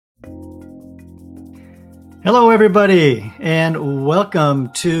Hello, everybody, and welcome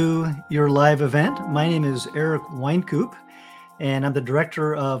to your live event. My name is Eric Weinkoop, and I'm the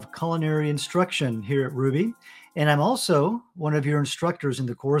Director of Culinary Instruction here at Ruby, and I'm also one of your instructors in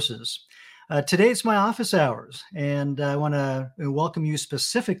the courses. Today it's my office hours, and I want to welcome you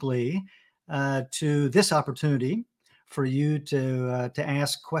specifically to this opportunity for you to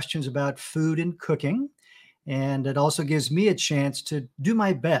ask questions about food and cooking, and it also gives me a chance to do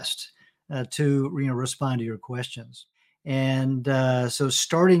my best to respond to your questions. And so,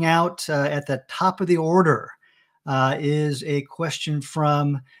 starting out at the top of the order is a question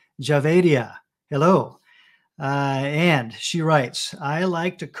from Javedia. Hello. And she writes, I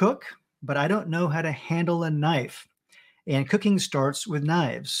like to cook, but I don't know how to handle a knife. And cooking starts with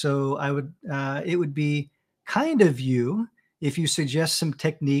knives. So it would be kind of you if you suggest some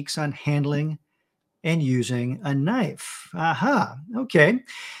techniques on handling and using a knife. Aha. Okay.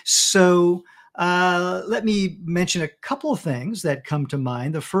 So let me mention a couple of things that come to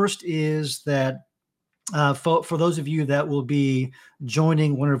mind. The first is that for those of you that will be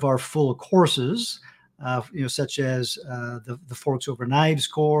joining one of our full courses, such as the Forks Over Knives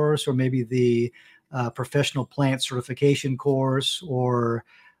course, or maybe the Professional Plant Certification course, or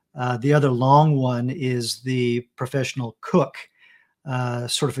the other long one is the Professional Cook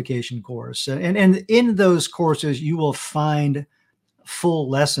certification course. And in those courses, you will find full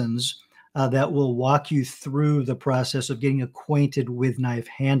lessons that will walk you through the process of getting acquainted with knife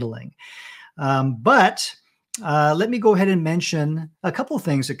handling. But let me go ahead and mention a couple of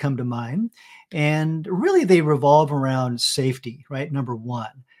things that come to mind. And really, they revolve around safety, right? Number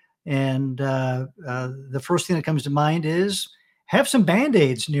one. And the first thing that comes to mind is have some band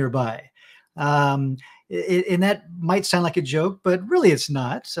aids nearby. Um, and that might sound like a joke, but really it's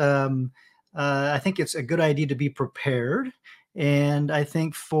not. I think it's a good idea to be prepared. And I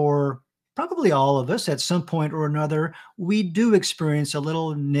think for probably all of us at some point or another, we do experience a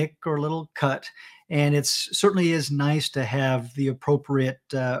little nick or a little cut. And it's certainly is nice to have the appropriate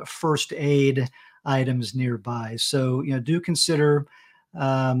first aid items nearby. So, do consider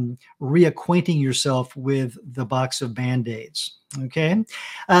reacquainting yourself with the box of Band-Aids. Okay.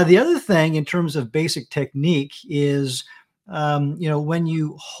 The other thing in terms of basic technique is, when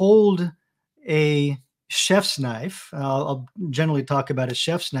you hold a chef's knife, I'll generally talk about a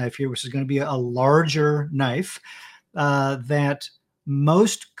chef's knife here, which is going to be a larger knife that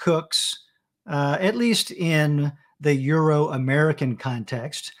most cooks, at least in the Euro-American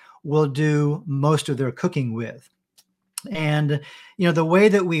context, will do most of their cooking with. And, the way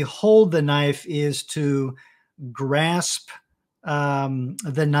that we hold the knife is to grasp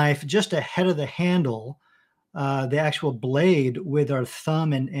the knife just ahead of the handle, the actual blade with our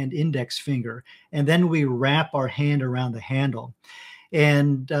thumb and index finger. And then we wrap our hand around the handle.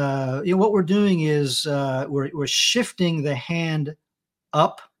 And, what we're doing is we're shifting the hand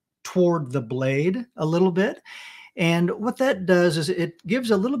up toward the blade a little bit. And what that does is it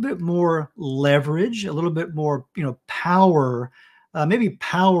gives a little bit more leverage, a little bit more, power. Maybe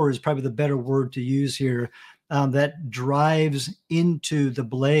power is probably the better word to use here. That drives into the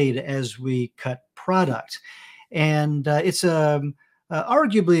blade as we cut product, and it's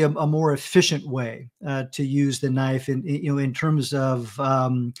arguably a more efficient way to use the knife in terms of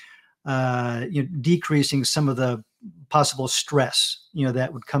decreasing some of the possible stress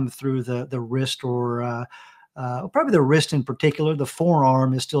that would come through the wrist or probably the wrist in particular. The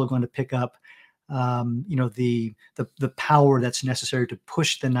forearm is still going to pick up, the power that's necessary to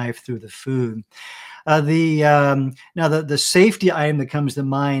push the knife through the food. Now the safety item that comes to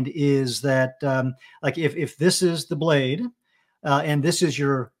mind is that like if this is the blade and this is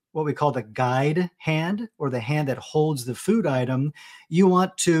your what we call the guide hand or the hand that holds the food item, you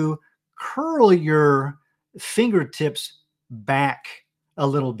want to curl your fingertips back a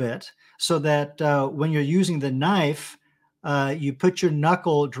little bit so that when you're using the knife, you put your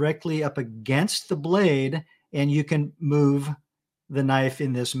knuckle directly up against the blade and you can move the knife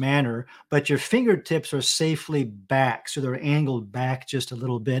in this manner, but your fingertips are safely back. So they're angled back just a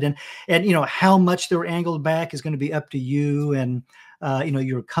little bit. And how much they're angled back is going to be up to you and,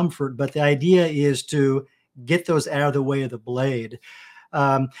 your comfort. But the idea is to get those out of the way of the blade.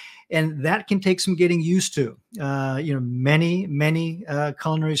 And that can take some getting used to. Many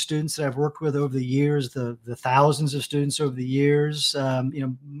culinary students that I've worked with over the years, the thousands of students over the years,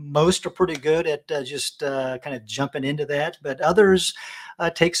 most are pretty good at just kind of jumping into that, but others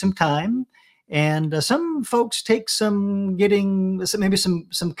take some time. And some folks take some getting, maybe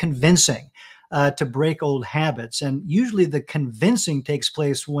some convincing to break old habits. And usually the convincing takes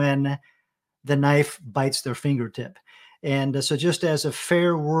place when the knife bites their fingertip. And so, just as a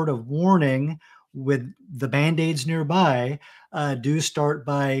fair word of warning, with the Band-Aids nearby, do start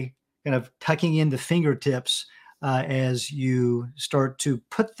by kind of tucking in the fingertips as you start to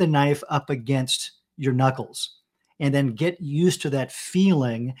put the knife up against your knuckles, and then get used to that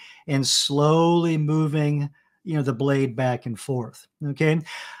feeling and slowly moving, the blade back and forth. Okay.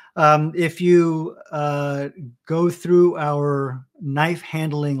 If you go through our knife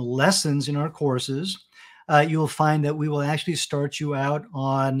handling lessons in our courses, you'll find that we will actually start you out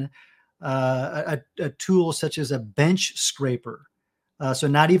on a tool such as a bench scraper. So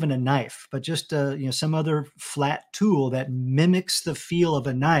not even a knife, but just some other flat tool that mimics the feel of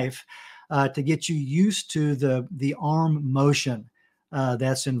a knife to get you used to the arm motion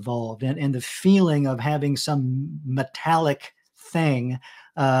that's involved, and the feeling of having some metallic thing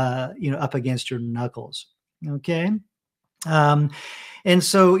up against your knuckles. Okay. Um, and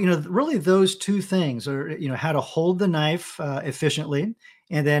so, really those two things are, how to hold the knife efficiently,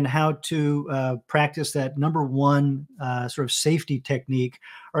 and then how to practice that number one sort of safety technique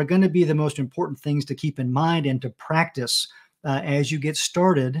are going to be the most important things to keep in mind and to practice as you get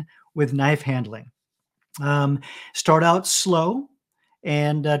started with knife handling. Um, Start out slow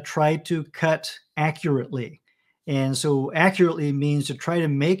and try to cut accurately. And so, accurately means to try to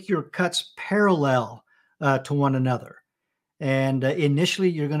make your cuts parallel to one another. And initially,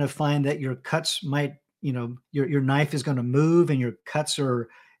 you're going to find that your cuts might, your knife is going to move, and your cuts are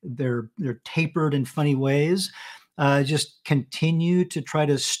they're tapered in funny ways. Just continue to try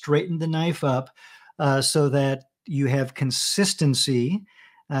to straighten the knife up so that you have consistency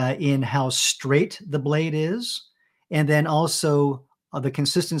in how straight the blade is, and then also the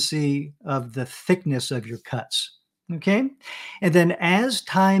consistency of the thickness of your cuts. Okay. And then as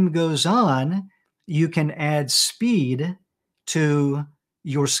time goes on, you can add speed to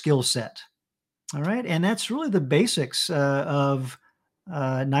your skill set. All right. And that's really the basics of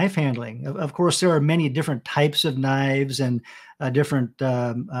knife handling. Of course, there are many different types of knives and different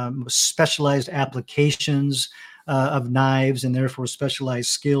specialized applications of knives, and therefore specialized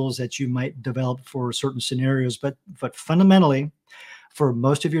skills that you might develop for certain scenarios. But fundamentally, for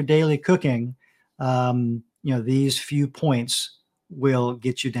most of your daily cooking, these few points will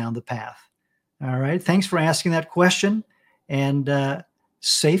get you down the path. All right. Thanks for asking that question, and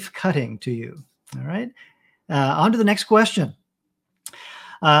safe cutting to you. All right. On to the next question.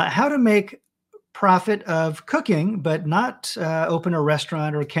 How to make profit of cooking, but not open a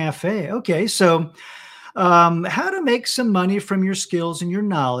restaurant or a cafe. Okay. So, how to make some money from your skills and your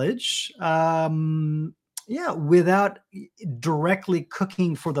knowledge. Yeah, without directly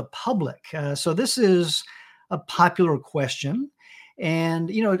cooking for the public. So this is a popular question, and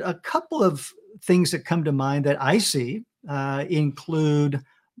a couple of things that come to mind that I see include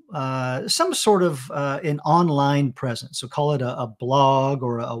some sort of an online presence. So call it a blog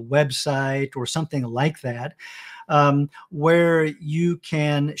or a website or something like that, where you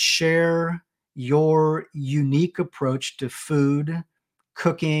can share your unique approach to food,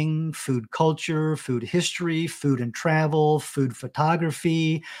 cooking, food culture, food history, food and travel, food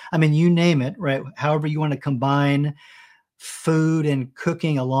photography. I mean, you name it, right? However, you want to combine food and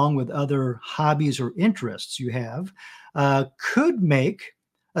cooking along with other hobbies or interests you have, could make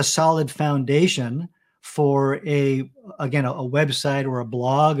a solid foundation for again, a website or a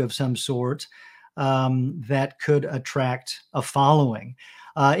blog of some sort that could attract a following.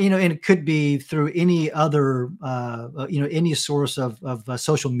 And it could be through any other, any source of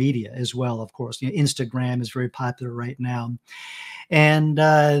social media as well. Of course, Instagram is very popular right now. And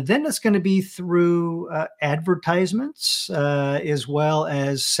then it's going to be through advertisements as well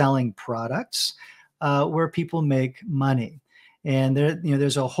as selling products where people make money. And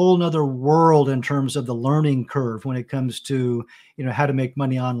there's a whole nother world in terms of the learning curve when it comes to, how to make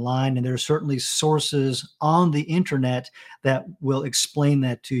money online. And there are certainly sources on the internet that will explain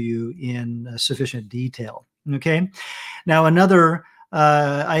that to you in sufficient detail. Okay. Now, another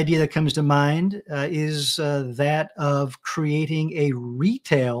idea that comes to mind is that of creating a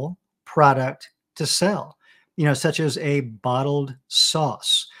retail product to sell, such as a bottled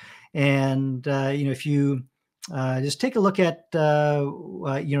sauce. And, if you just take a look at,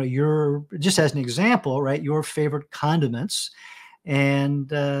 your, just as an example, right, your favorite condiments, and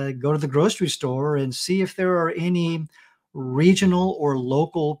go to the grocery store and see if there are any regional or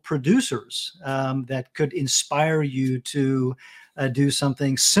local producers that could inspire you to do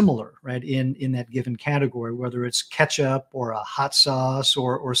something similar, right, in that given category, whether it's ketchup or a hot sauce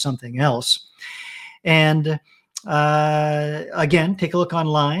or something else. And again, take a look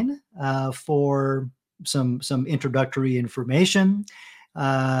online for some introductory information.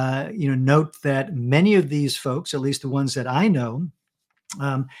 Note that many of these folks, at least the ones that I know,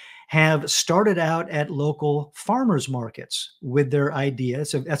 um, have started out at local farmers markets with their idea.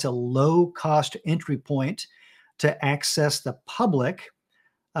 So that's a low cost entry point to access the public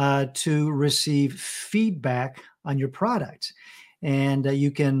to receive feedback on your product. And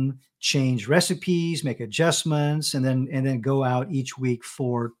you can change recipes, make adjustments, and then go out each week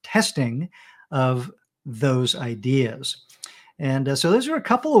for testing of those ideas. And so those are a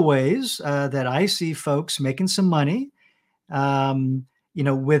couple of ways that I see folks making some money, um,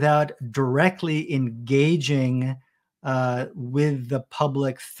 without directly engaging with the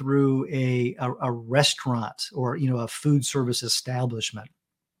public through a restaurant or, a food service establishment.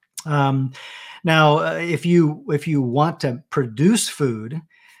 Um, Now, if you want to produce food,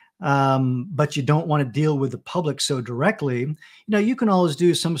 but you don't want to deal with the public so directly, you can always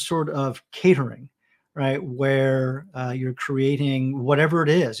do some sort of catering, right? Where you're creating whatever it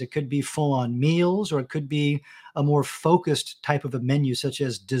is. It could be full-on meals, or it could be a more focused type of a menu, such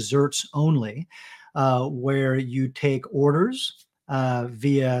as desserts only, where you take orders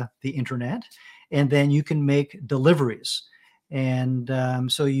via the internet, and then you can make deliveries. And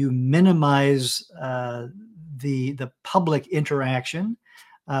so you minimize the public interaction,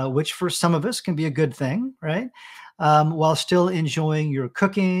 which for some of us can be a good thing, right? While still enjoying your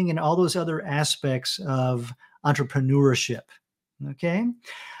cooking and all those other aspects of entrepreneurship. Okay.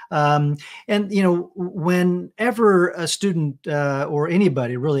 Um, and whenever a student or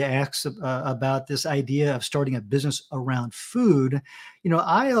anybody really asks about this idea of starting a business around food,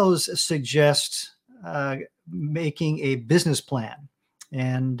 I always suggest making a business plan.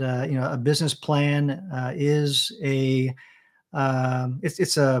 And a business plan is it's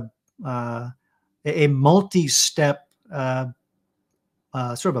uh, a multi-step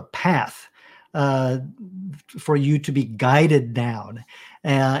sort of a path uh, for you to be guided down,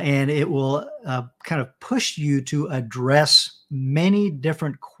 and it will kind of push you to address many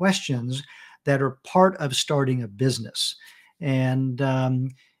different questions that are part of starting a business. And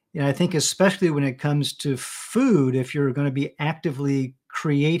I think especially when it comes to food, if you're going to be actively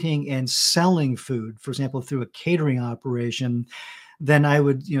creating and selling food, for example, through a catering operation, then I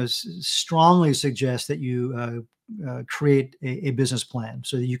would strongly suggest that you create a business plan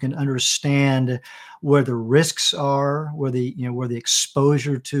so that you can understand where the risks are, where the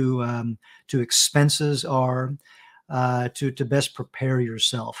exposure to expenses are, to best prepare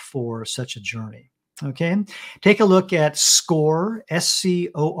yourself for such a journey. Okay, take a look at score.org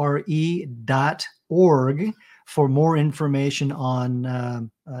for more information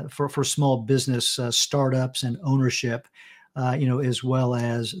on for small business startups and ownership, as well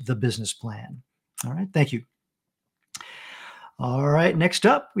as the business plan. All right, thank you. All right, next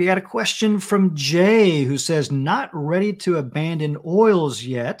up, we got a question from Jay, who says, not ready to abandon oils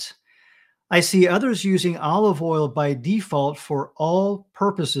yet. I see others using olive oil by default for all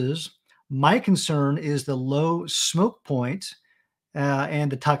purposes. My concern is the low smoke point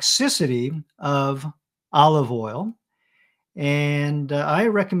and the toxicity of olive oil. And I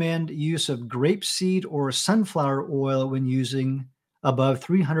recommend use of grapeseed or sunflower oil when using above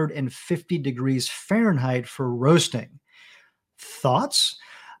 350 degrees Fahrenheit for roasting. Thoughts?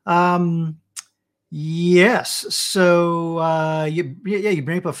 Um, yes. So you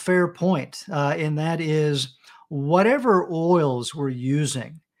bring up a fair point, and that is whatever oils we're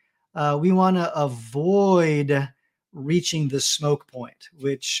using, we want to avoid reaching the smoke point,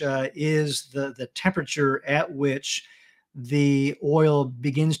 which is the temperature at which the oil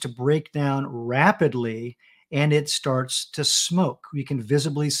begins to break down rapidly and it starts to smoke. We can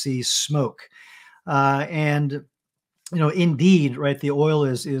visibly see smoke. And indeed, right, the oil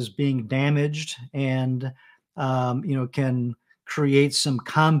is being damaged and can create some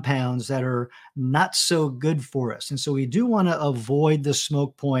compounds that are not so good for us. And so we do want to avoid the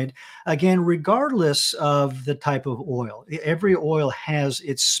smoke point, again, regardless of the type of oil. Every oil has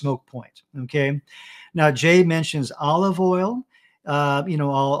its smoke point. Okay. Now, Jay mentions olive oil.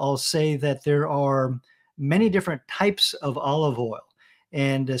 I'll say that there are many different types of olive oil,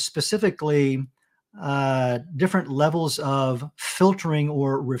 and specifically different levels of filtering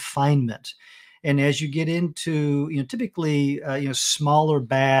or refinement. And as you get into, typically, smaller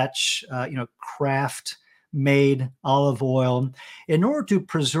batch, craft made olive oil, in order to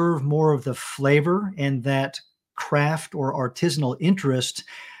preserve more of the flavor and that craft or artisanal interest,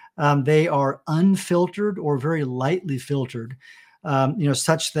 they are unfiltered or very lightly filtered,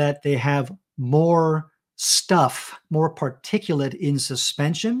 such that they have more stuff, more particulate in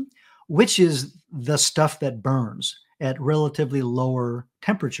suspension, which is the stuff that burns at relatively lower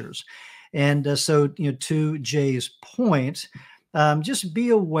temperatures. And so, to Jay's point, just be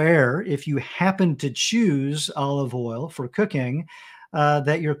aware if you happen to choose olive oil for cooking,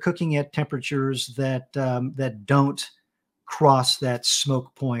 that you're cooking at temperatures that don't cross that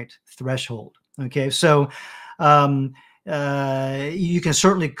smoke point threshold. Okay, so um, you can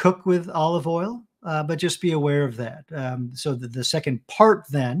certainly cook with olive oil, but just be aware of that. So the second part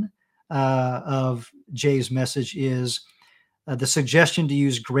then of Jay's message is the suggestion to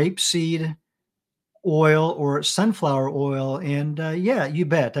use grapeseed oil or sunflower oil. And yeah, you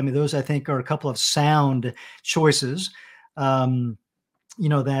bet. I mean, those I think are a couple of sound choices. Um,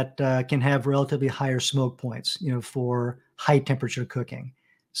 that can have relatively higher smoke points, for high temperature cooking.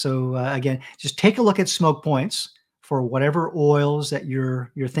 So again, just take a look at smoke points for whatever oils that you're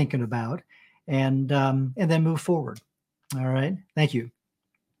thinking about, and then move forward. All right. Thank you.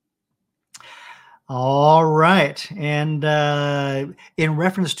 All right. And in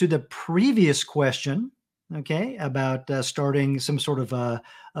reference to the previous question, okay, about starting some sort of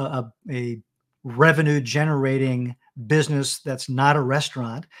a revenue generating business that's not a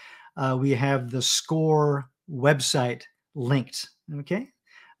restaurant, we have the SCORE website linked. Okay.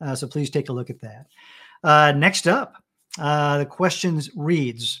 So please take a look at that. Next up, the questions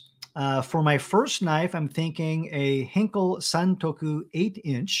reads, for my first knife, I'm thinking a Henkel Santoku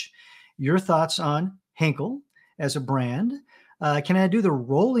 8-inch. Your thoughts on Henkel as a brand? Can I do the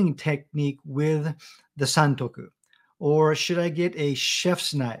rolling technique with the Santoku? Or should I get a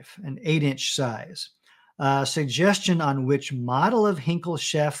chef's knife, an 8-inch size? Suggestion on which model of Henkel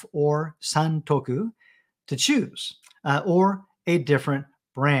Chef or Santoku to choose, or a different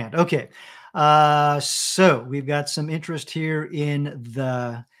brand. Okay, so we've got some interest here in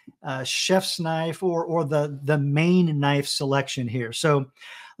the chef's knife or the main knife selection here. So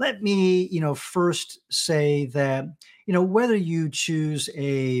let me, first say that, whether you choose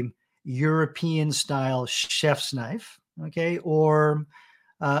a European style chef's knife, okay, or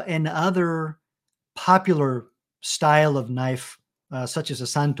another popular style of knife, such as a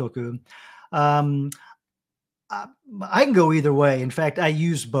Santoku, um, I can go either way. In fact, I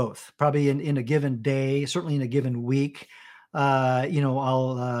use both probably in a given day, certainly in a given week.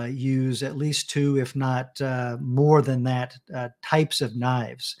 I'll use at least two, if not more than that, types of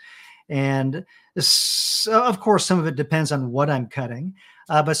knives. And so, of course, some of it depends on what I'm cutting.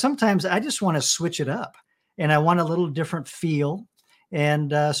 But sometimes I just want to switch it up and I want a little different feel.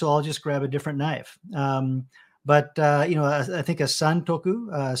 And so I'll just grab a different knife. I think a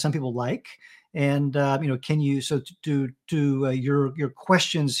Santoku, some people like. And can you to your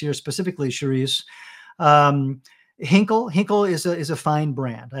questions here specifically, Charisse? Hinkle is a fine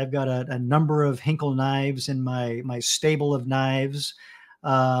brand. I've got a number of Hinkle knives in my stable of knives.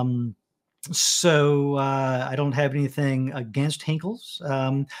 So I don't have anything against Hinkles.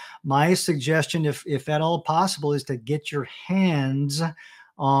 My suggestion, if at all possible, is to get your hands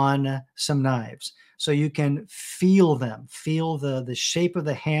on some knives so you can feel them, feel the shape of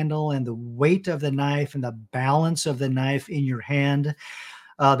the handle and the weight of the knife and the balance of the knife in your hand.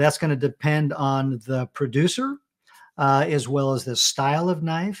 That's going to depend on the producer, as well as the style of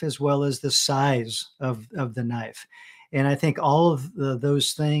knife, as well as the size of the knife. And I think all of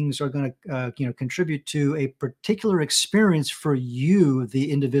those things are going to, contribute to a particular experience for you,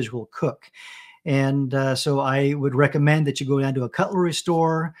 the individual cook. And so I would recommend that you go down to a cutlery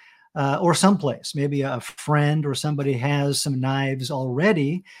store or someplace, maybe a friend or somebody has some knives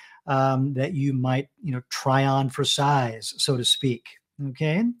already that you might, try on for size, so to speak.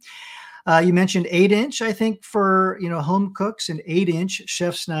 Okay. You mentioned 8-inch. I think for home cooks, an 8-inch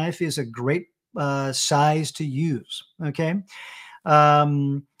chef's knife is a great size to use. Okay.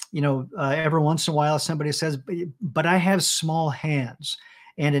 Every once in a while somebody says, but I have small hands,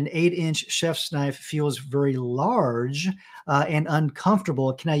 and an 8-inch chef's knife feels very large and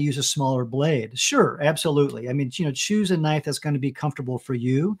uncomfortable. Can I use a smaller blade? Sure, absolutely. I mean, choose a knife that's going to be comfortable for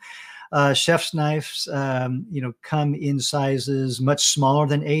you. Chef's knives, come in sizes much smaller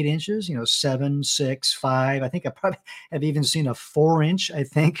than 8 inches, 7, 6, 5. I think I probably have even seen a 4-inch, I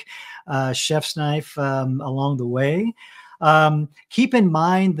think, chef's knife along the way. Keep in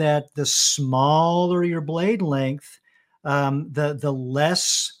mind that the smaller your blade length, the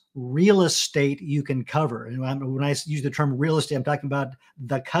less real estate you can cover. And when I use the term real estate, I'm talking about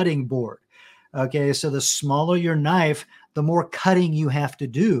the cutting board. Okay, so the smaller your knife, the more cutting you have to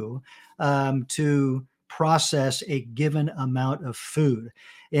do to process a given amount of food.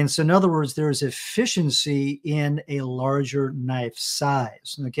 And so, in other words, there is efficiency in a larger knife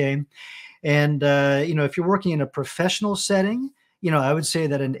size. Okay, and if you're working in a professional setting, I would say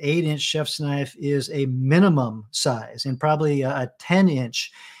that an 8-inch chef's knife is a minimum size, and probably a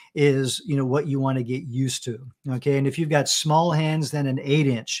 10-inch is what you want to get used to. Okay, and if you've got small hands, then an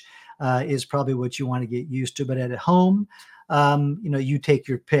 8-inch is probably what you want to get used to. But at home, you take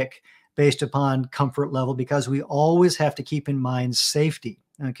your pick based upon comfort level, because we always have to keep in mind safety.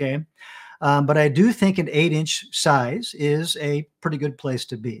 Okay. But I do think an 8-inch size is a pretty good place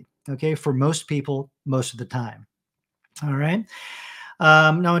to be. Okay. For most people, most of the time. All right.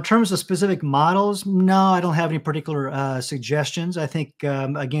 Now, in terms of specific models, no, I don't have any particular suggestions. I think,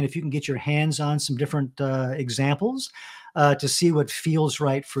 again, if you can get your hands on some different examples to see what feels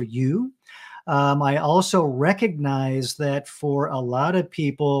right for you. I also recognize that for a lot of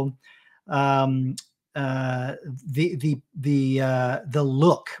people, um, uh, the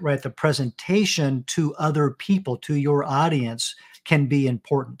look, right, the presentation to other people, to your audience, can be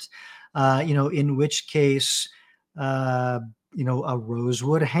important. In which case, uh, a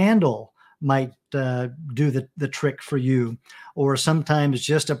rosewood handle might do the trick for you, or sometimes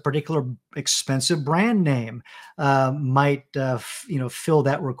just a particular expensive brand name might fill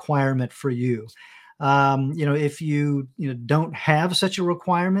that requirement for you. If you don't have such a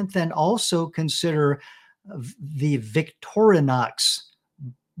requirement, then also consider the Victorinox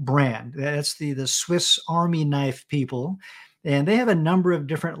brand. That's the Swiss Army knife people, and they have a number of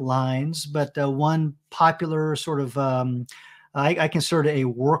different lines. But one popular sort of I consider it a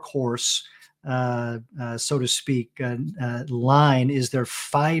workhorse, so to speak, line is their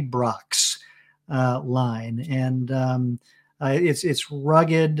Fibrox line, and it's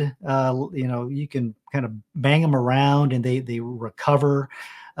rugged. You can kind of bang them around, and they recover.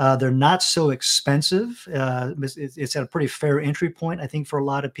 They're not so expensive. It's at a pretty fair entry point, I think, for a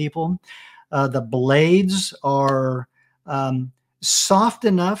lot of people. The blades are soft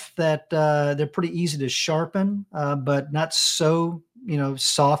enough that they're pretty easy to sharpen, but not so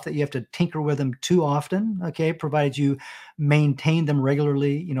soft that you have to tinker with them too often. Okay, provided you maintain them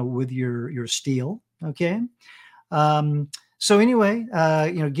regularly, with your steel. Okay. So anyway,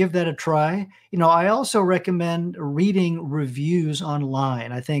 give that a try. I also recommend reading reviews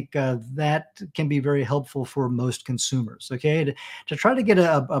online. I think that can be very helpful for most consumers. Okay, to try to get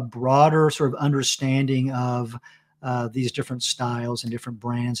a broader sort of understanding of these different styles and different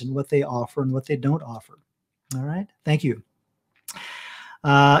brands and what they offer and what they don't offer. All right, thank you.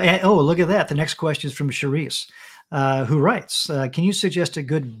 Look at that. The next question is from Charisse, who writes, can you suggest a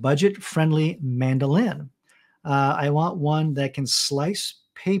good budget-friendly mandolin? I want one that can slice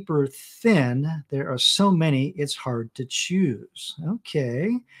paper thin. There are so many, it's hard to choose.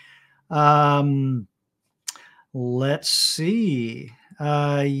 Okay. Let's see.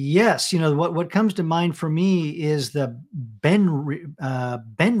 Yes, what comes to mind for me is the Benriner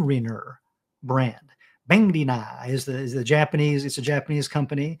brand. Bendina is the Japanese. It's a Japanese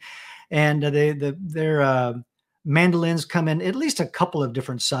company, and their mandolins come in at least a couple of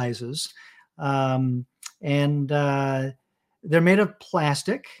different sizes. And they're made of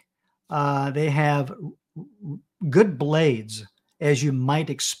plastic. They have good blades, as you might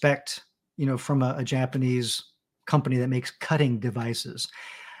expect, from a Japanese company that makes cutting devices.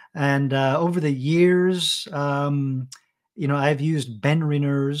 And over the years, I've used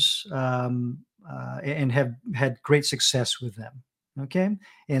Benriners and have had great success with them. Okay,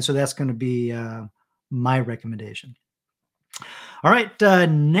 and so that's going to be my recommendation. All right,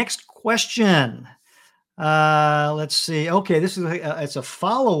 next question. Let's see. Okay, this is it's a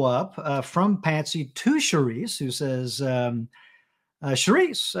follow-up from Patsy to Charisse, who says,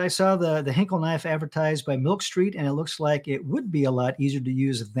 Charisse, I saw the Hinkle knife advertised by Milk Street, and it looks like it would be a lot easier to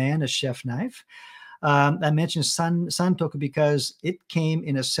use than a chef knife. I mentioned Santoku because it came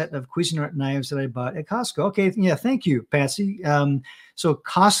in a set of Cuisinart knives that I bought at Costco. Okay, yeah, thank you, Patsy. So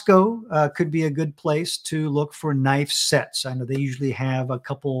Costco could be a good place to look for knife sets. I know they usually have a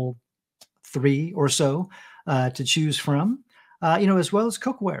couple, 3 or so to choose from, as well as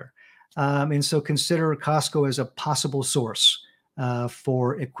cookware. And so consider Costco as a possible source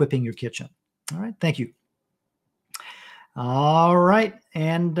for equipping your kitchen. All right, thank you. All right,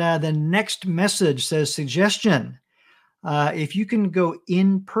 and the next message says, suggestion. If you can go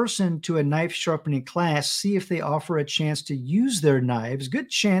in person to a knife sharpening class, see if they offer a chance to use their knives. Good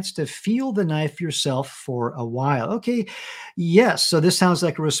chance to feel the knife yourself for a while. Okay, yes. So this sounds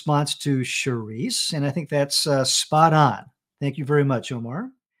like a response to Charisse, and I think that's spot on. Thank you very much, Omar.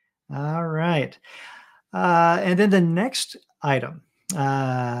 All right. And then the next item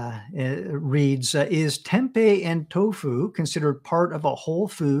reads, is tempeh and tofu considered part of a whole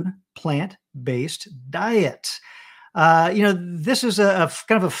food, plant-based diet? This is a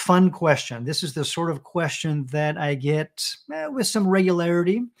kind of a fun question. This is the sort of question that I get with some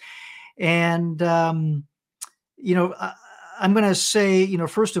regularity. And, I'm going to say,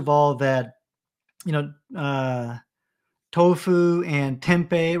 first of all, that, tofu and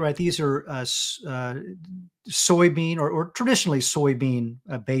tempeh, right? These are soybean or traditionally soybean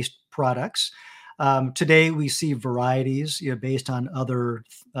based products. Today we see varieties, based on other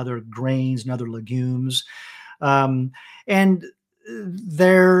grains and other legumes, um, and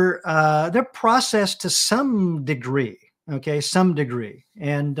they're processed to some degree. Okay, some degree,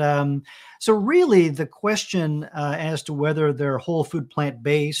 and so really the question as to whether they're whole food plant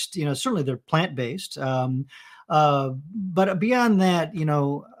based, certainly they're plant based. But beyond that,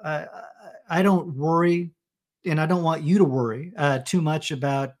 I don't worry, and I don't want you to worry too much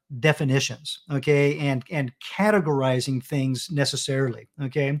about definitions, okay, and categorizing things necessarily,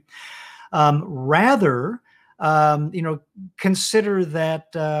 okay. Rather, consider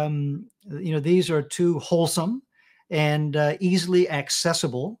that these are two wholesome and easily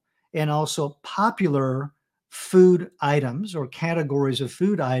accessible and also popular food items or categories of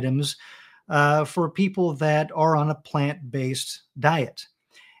food items for people that are on a plant-based diet.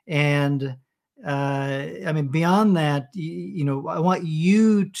 And I mean, beyond that, I want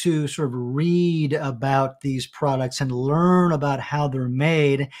you to sort of read about these products and learn about how they're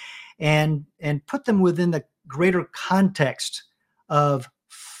made, and put them within the greater context of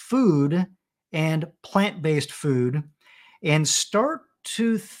food and plant-based food, and start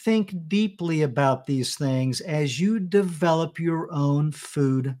to think deeply about these things as you develop your own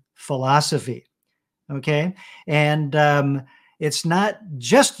food philosophy. Okay. And it's not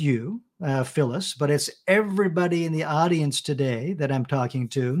just you, Phyllis, but it's everybody in the audience today that I'm talking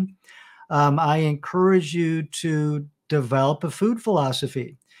to. I encourage you to develop a food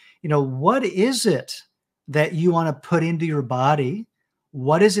philosophy. What is it that you want to put into your body?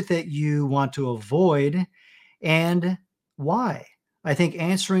 What is it that you want to avoid? And why? I think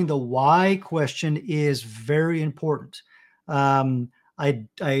answering the why question is very important. I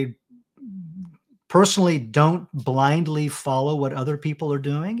personally don't blindly follow what other people are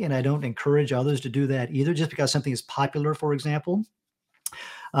doing, and I don't encourage others to do that either, just because something is popular, for example,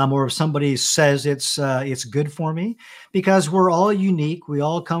 or if somebody says it's good for me, because we're all unique. We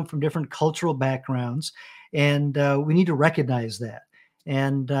all come from different cultural backgrounds, and we need to recognize that.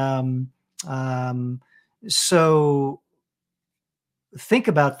 And so think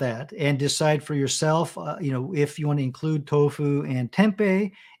about that and decide for yourself, if you want to include tofu and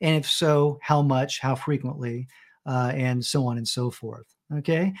tempeh, and if so, how much, how frequently, and so on and so forth.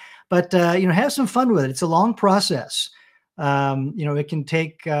 Okay, but have some fun with it. It's a long process. It can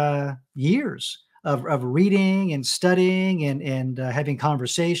take years of reading and studying and having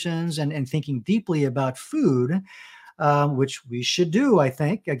conversations and thinking deeply about food, which we should do, I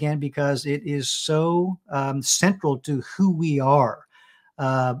think, again, because it is so central to who we are,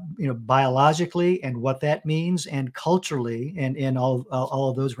 biologically, and what that means, and culturally, and all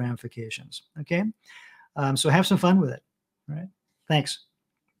of those ramifications. Okay, so have some fun with it. All right, thanks.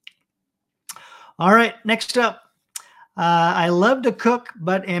 All right, next up, I love to cook,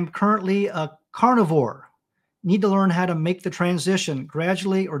 but am currently a carnivore. Need to learn how to make the transition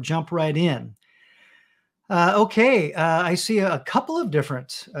gradually or jump right in. Okay, I see a couple of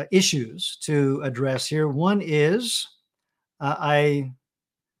different issues to address here. One is I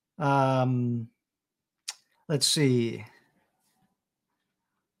let's see.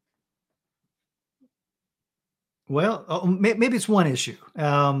 Well, maybe it's one issue.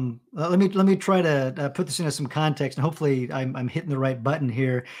 Let me try to put this into some context, and hopefully I'm hitting the right button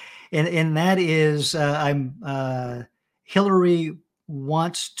here. And that is, Hillary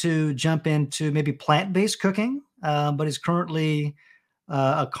wants to jump into maybe plant-based cooking, but is currently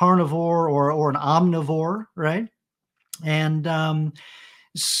a carnivore or an omnivore, right? And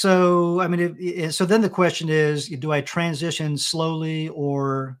so, I mean, so then the question is, do I transition slowly,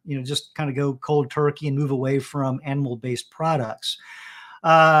 or, just kind of go cold turkey and move away from animal-based products?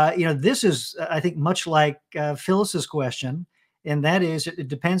 This is, I think, much like Phyllis's question, and that is, it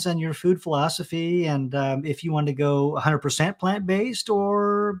depends on your food philosophy, and if you want to go 100% plant-based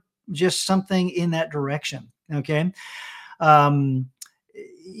or just something in that direction. Okay. Um,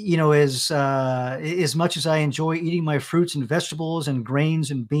 as much as I enjoy eating my fruits and vegetables and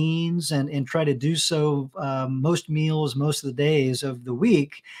grains and beans, and try to do so most meals, most of the days of the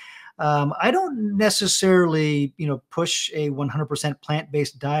week, I don't necessarily, push a 100%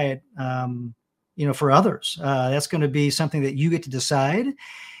 plant-based diet, for others. That's going to be something that you get to decide.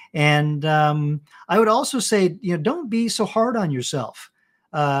 And I would also say, don't be so hard on yourself.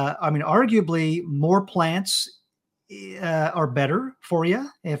 I mean, arguably, more plants are better for you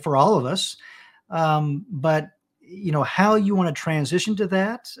and for all of us. But how you want to transition to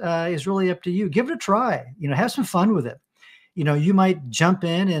that is really up to you. Give it a try. Have some fun with it. You might jump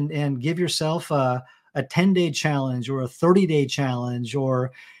in and give yourself a 10-day challenge or a 30-day challenge,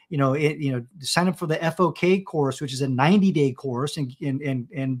 or sign up for the FOK course, which is a 90-day course,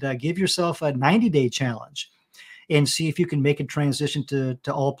 and give yourself a 90-day challenge, and see if you can make a transition to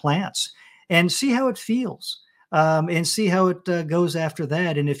all plants, and see how it feels, and see how it goes after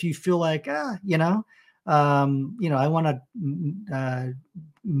that. And if you feel like, I want to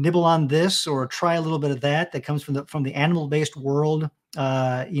nibble on this or try a little bit of that comes from the animal-based world,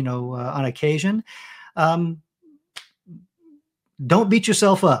 on occasion. Don't beat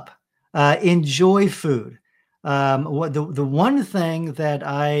yourself up. Enjoy food. The one thing that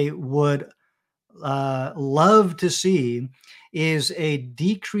I would love to see is a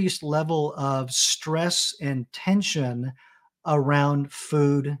decreased level of stress and tension around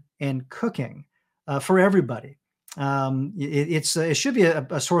food and cooking for everybody. It should be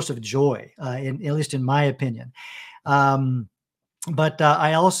a source of joy, at least in my opinion. But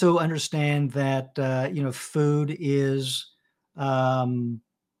I also understand that food is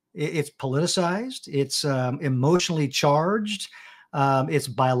it's politicized, it's emotionally charged, it's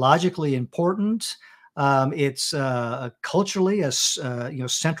biologically important, it's culturally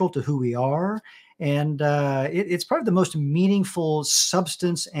central to who we are, and it's probably the most meaningful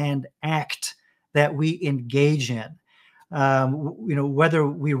substance and act that we engage in. Whether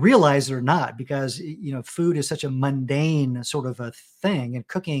we realize it or not, because food is such a mundane sort of a thing, and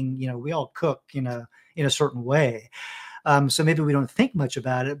cooking, we all cook in a certain way. So maybe we don't think much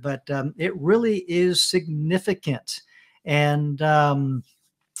about it, but it really is significant. And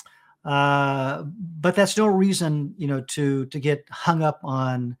but that's no reason, to get hung up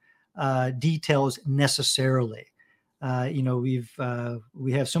on details necessarily. We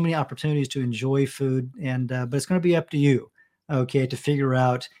have so many opportunities to enjoy food, and but it's going to be up to you, okay, to figure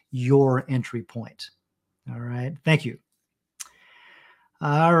out your entry point. All right, thank you.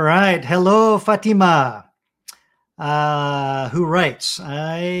 All right, hello, Fatima, who writes,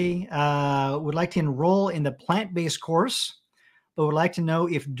 I would like to enroll in the plant-based course, but would like to know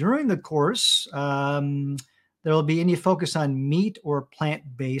if during the course there will be any focus on meat or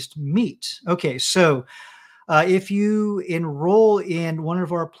plant-based meat. Okay, so if you enroll in one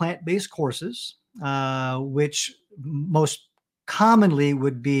of our plant-based courses, which most commonly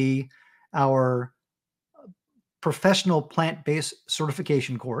would be our professional plant-based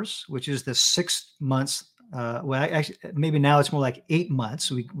certification course, which is the 6 months. Actually, maybe now it's more like 8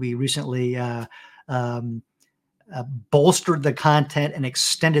 months. We recently bolstered the content and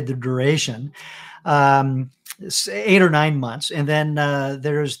extended the duration. 8 or 9 months. And then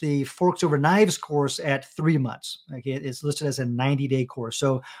there's the Forks Over Knives course at 3 months. Okay, it's listed as a 90-day course.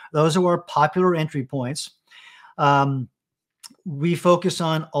 So those are our popular entry points. We focus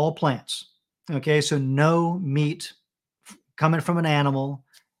on all plants. Okay, so no meat coming from an animal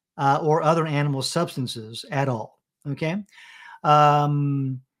or other animal substances at all. Okay. Now,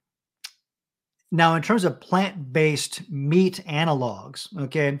 in terms of plant-based meat analogs,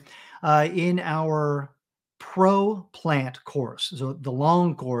 okay, in our Pro Plant course, so the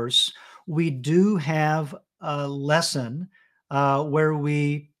long course, we do have a lesson where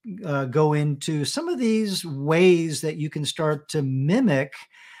we go into some of these ways that you can start to mimic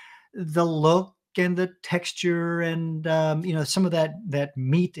the look and the texture and some of that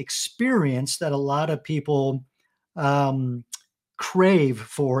meat experience that a lot of people crave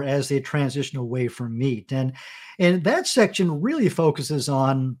for as they transition away from meat. And that section really focuses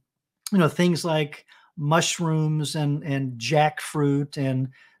on things like mushrooms and jackfruit and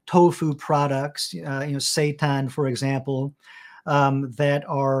tofu products, seitan, for example, that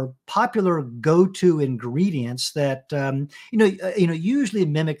are popular go-to ingredients that usually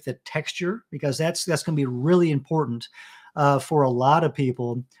mimic the texture, because that's going to be really important for a lot of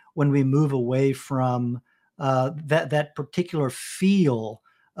people when we move away from that particular feel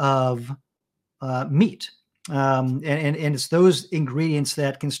of meat. And it's those ingredients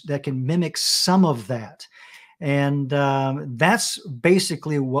that can mimic some of that. And that's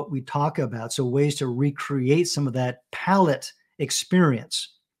basically what we talk about. So ways to recreate some of that palate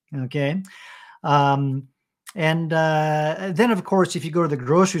experience. Okay. And then, of course, if you go to the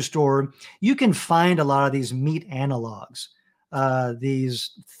grocery store, you can find a lot of these meat analogs,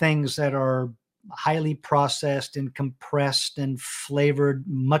 these things that are highly processed and compressed and flavored,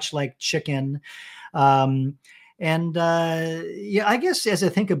 much like chicken. I guess as I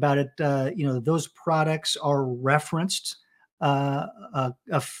think about it, those products are referenced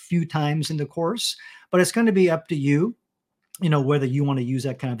a few times in the course, but it's going to be up to you, whether you want to use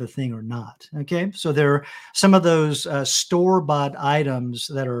that kind of a thing or not. Okay. So there are some of those store-bought items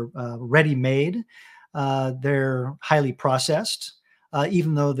that are ready-made. They're highly processed.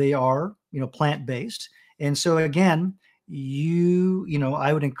 even though they are, plant-based. And so again,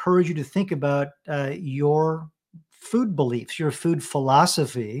 I would encourage you to think about your food beliefs, your food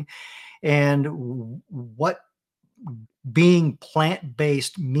philosophy, and what being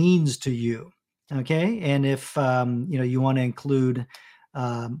plant-based means to you. Okay. And if, you want to include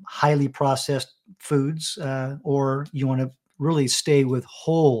highly processed foods, or you want to really stay with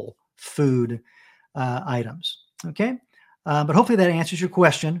whole food items. Okay. But hopefully that answers your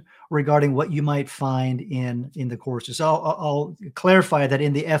question regarding what you might find in the courses. I'll clarify that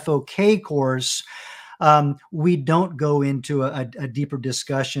in the FOK course, we don't go into a deeper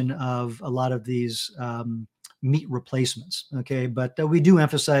discussion of a lot of these meat replacements. Okay. But we do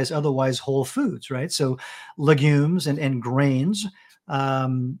emphasize otherwise whole foods, right? So legumes and grains,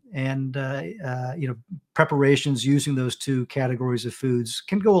 preparations using those two categories of foods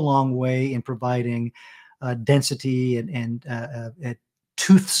can go a long way in providing density and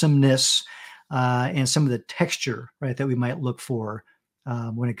toothsomeness, and some of the texture, right, that we might look for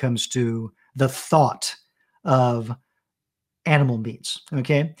when it comes to the thought of animal meats.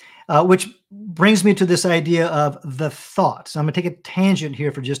 Okay. Which brings me to this idea of the thought. So I'm going to take a tangent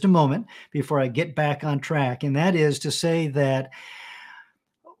here for just a moment before I get back on track. And that is to say that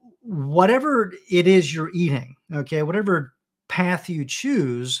whatever it is you're eating, okay, whatever path you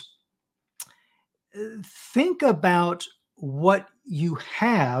choose, think about what you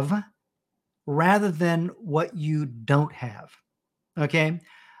have rather than what you don't have. Okay.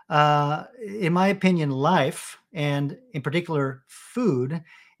 In my opinion, life, and in particular food,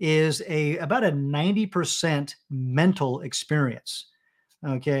 is about a 90% mental experience.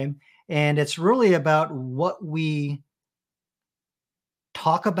 Okay. And it's really about what we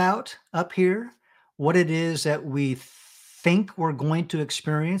talk about up here, what it is that we think we're going to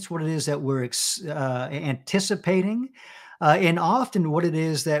experience, what it is that we're anticipating, and often what it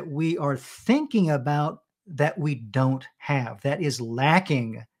is that we are thinking about that we don't have, that is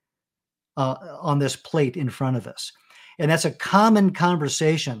lacking on this plate in front of us. And that's a common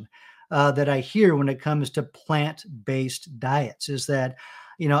conversation that I hear when it comes to plant-based diets, is that,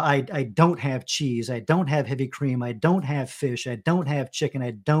 I don't have cheese, I don't have heavy cream, I don't have fish, I don't have chicken,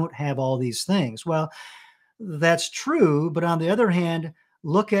 I don't have all these things. Well, that's true. But on the other hand,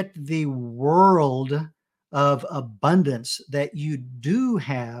 look at the world of abundance that you do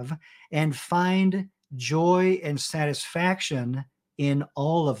have and find joy and satisfaction in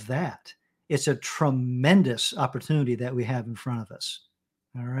all of that. It's a tremendous opportunity that we have in front of us.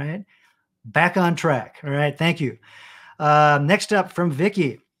 All right. Back on track. All right. Thank you. Next up from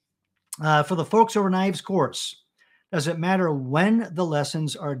Vicky. For the Forks Over Knives course, does it matter when the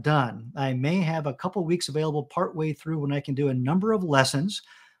lessons are done? I may have a couple weeks available partway through when I can do a number of lessons.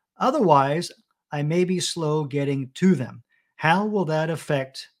 Otherwise, I may be slow getting to them. How will that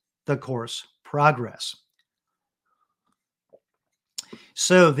affect the course progress?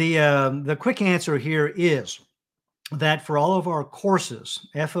 So the quick answer here is that for all of our courses,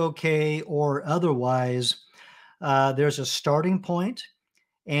 FOK or otherwise, there's a starting point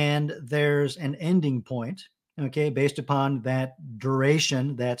and there's an ending point, okay, based upon that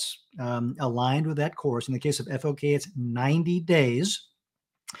duration that's aligned with that course. In the case of FOK, it's 90 days.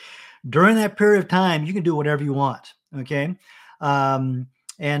 During that period of time, you can do whatever you want, okay? So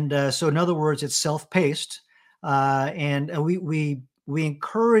in other words, it's self-paced, and we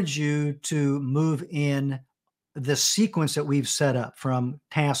encourage you to move in the sequence that we've set up from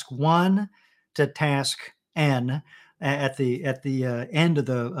task 1 to task N at the end of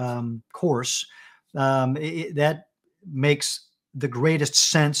the course. That makes the greatest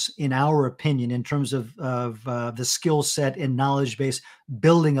sense in our opinion in terms of the skill set and knowledge base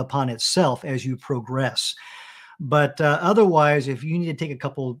building upon itself as you progress. But otherwise, if you need to take a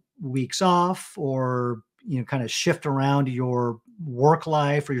couple weeks off or kind of shift around your work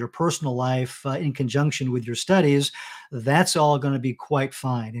life or your personal life in conjunction with your studies, that's all going to be quite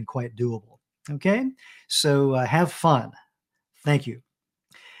fine and quite doable. Okay, so have fun. Thank you.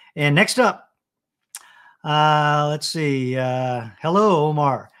 And next up, let's see. Hello,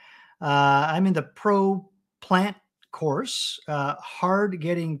 Omar. I'm in the Pro Plant course. Hard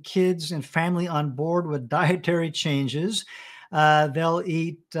getting kids and family on board with dietary changes. They'll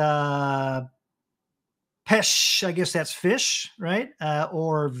eat pesh, I guess that's fish, right?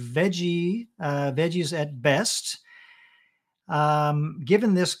 Or veggies at best.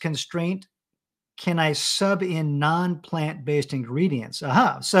 Given this constraint, can I sub in non-plant-based ingredients?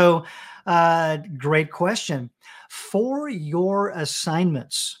 So great question. For your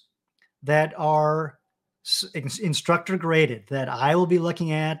assignments that are instructor graded, that I will be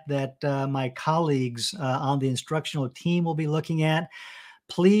looking at, that my colleagues on the instructional team will be looking at,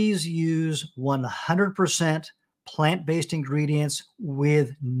 please use 100% plant-based ingredients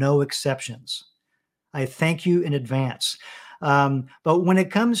with no exceptions. I thank you in advance. But when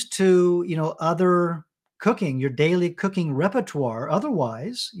it comes to, other cooking, your daily cooking repertoire,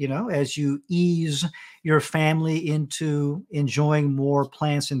 otherwise, as you ease your family into enjoying more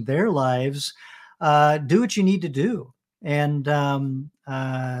plants in their lives, do what you need to do. And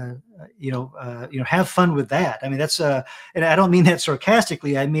have fun with that. I mean, and I don't mean that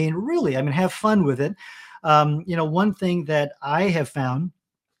sarcastically. I mean, really. I mean, have fun with it. One thing that I have found.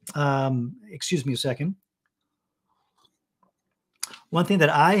 Excuse me a second. One thing that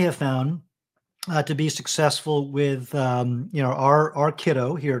I have found to be successful with, our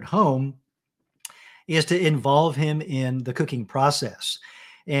kiddo here at home is to involve him in the cooking process.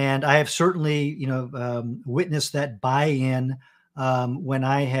 And I have certainly, witnessed that buy-in when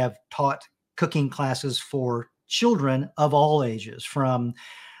I have taught cooking classes for children of all ages, from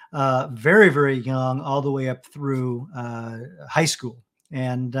very, very young all the way up through high school.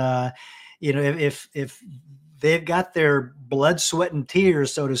 And if they've got their blood, sweat, and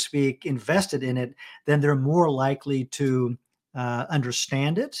tears, so to speak, invested in it, then they're more likely to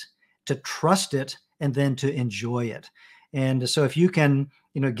understand it, to trust it, and then to enjoy it. And so if you can,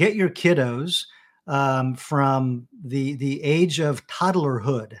 get your kiddos from the age of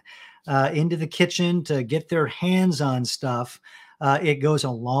toddlerhood into the kitchen to get their hands on stuff, it goes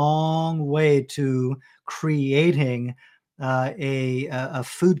a long way to creating a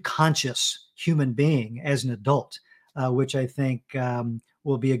food conscious human being as an adult, which I think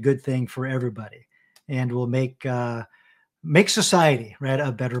will be a good thing for everybody, and will make society, right,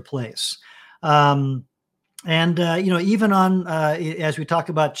 a better place. Even on as we talk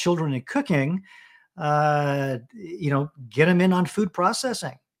about children and cooking, get them in on food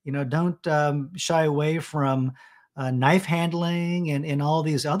processing. Don't shy away from knife handling and all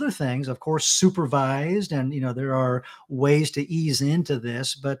these other things, of course, supervised. And, there are ways to ease into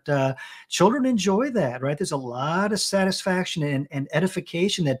this, but children enjoy that, right? There's a lot of satisfaction and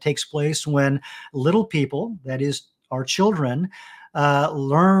edification that takes place when little people, that is our children,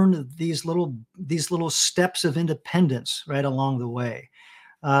 learn these little steps of independence right along the way.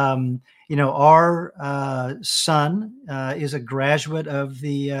 Our son is a graduate of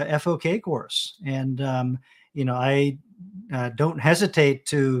the FOK course, and I don't hesitate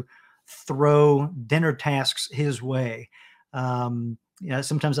to throw dinner tasks his way.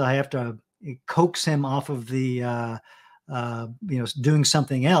 Sometimes I have to coax him off of the doing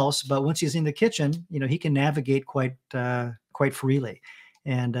something else, but once he's in the kitchen, he can navigate quite freely,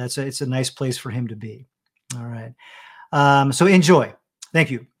 and it's a nice place for him to be. All right, so enjoy. Thank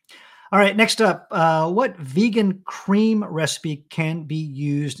you. All right, next up, what vegan cream recipe can be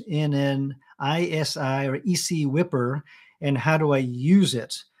used in an ISI or EC whipper, and how do I use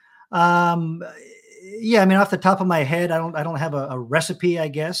it? Yeah, I mean, off the top of my head, I don't have a recipe, I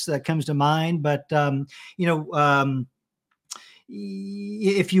guess, that comes to mind, but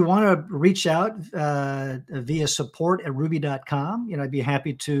if you want to reach out via support@rouxbe.com, I'd be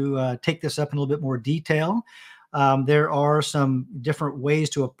happy to take this up in a little bit more detail. There are some different ways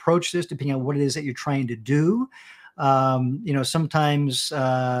to approach this depending on what it is that you're trying to do. Sometimes,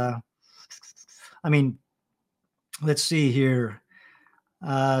 let's see here.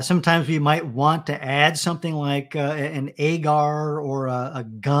 Sometimes we might want to add something like an agar or a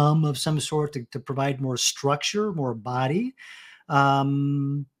gum of some sort to provide more structure, more body.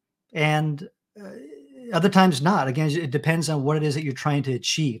 And other times not. Again, it depends on what it is that you're trying to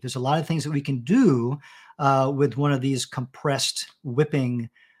achieve. There's a lot of things that we can do with one of these compressed whipping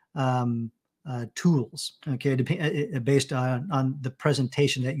tools, okay, based on the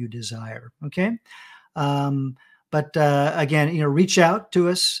presentation that you desire, okay? But again, reach out to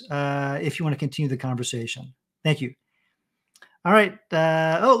us if you want to continue the conversation. Thank you. All right.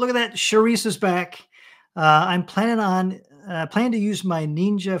 Oh, look at that. Charisse is back. I'm planning to use my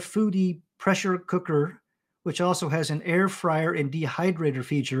Ninja Foodi pressure cooker, which also has an air fryer and dehydrator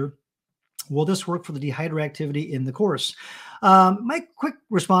feature. Will this work for the dehydrator activity in the course? My quick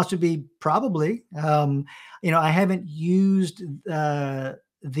response would be probably. I haven't used the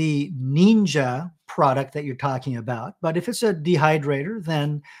Ninja product that you're talking about, but if it's a dehydrator,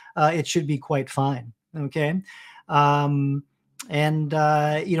 then it should be quite fine. Okay. On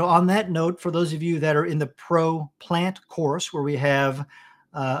that note, for those of you that are in the Pro Plant course, where we have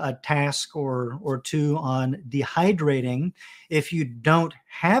a task or two on dehydrating, if you don't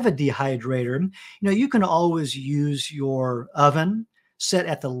have a dehydrator, you can always use your oven set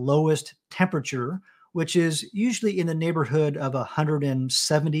at the lowest temperature, which is usually in the neighborhood of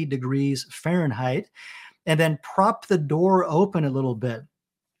 170 degrees Fahrenheit, and then prop the door open a little bit,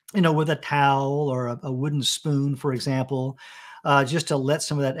 with a towel or a wooden spoon, for example, just to let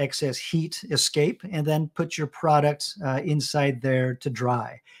some of that excess heat escape, and then put your product inside there to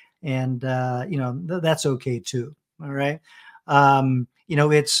dry. And, that's okay too. All right.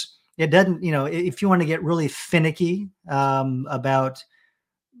 It doesn't, if you want to get really finicky about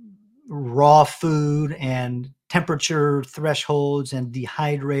raw food and temperature thresholds and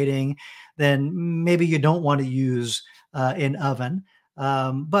dehydrating, then maybe you don't want to use an oven.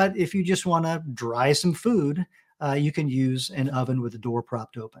 But if you just want to dry some food, you can use an oven with the door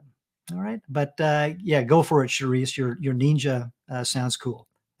propped open. All right. But yeah, go for it, Charisse. Your Ninja sounds cool.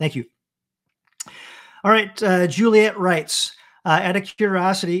 Thank you. All right. Juliet writes, out of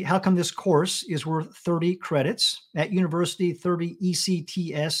curiosity, how come this course is worth 30 credits? At university, 30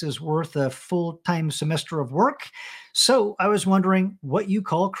 ECTS is worth a full-time semester of work. So I was wondering what you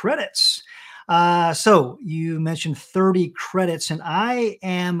call credits. So you mentioned 30 credits, and I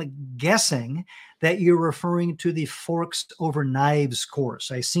am guessing that you're referring to the Forks Over Knives course.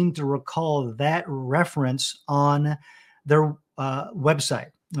 I seem to recall that reference on their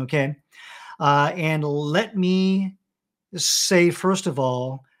website. Okay. And let me say, first of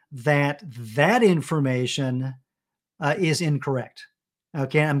all, that information is incorrect.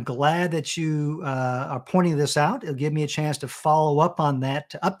 Okay, I'm glad that you are pointing this out. It'll give me a chance to follow up on that,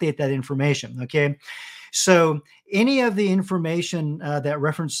 to update that information. Okay, so any of the information that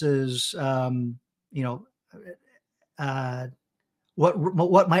references, what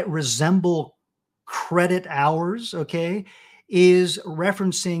might resemble credit hours, okay, is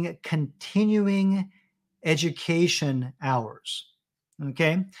referencing continuing education hours.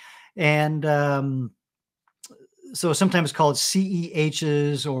 Okay. And so sometimes called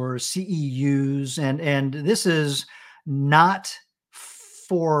CEHs or CEUs. And this is not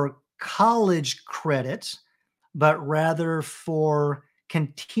for college credit, but rather for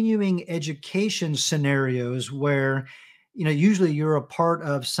continuing education scenarios where, usually you're a part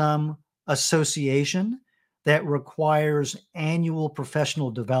of some association that requires annual professional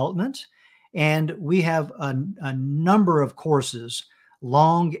development. And we have a number of courses,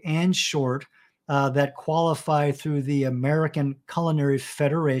 long and short, that qualify through the American Culinary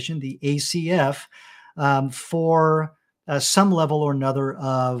Federation, the ACF, for some level or another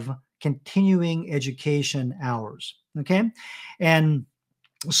of continuing education hours. Okay. And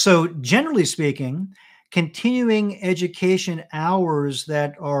so, generally speaking, continuing education hours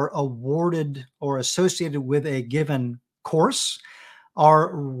that are awarded or associated with a given course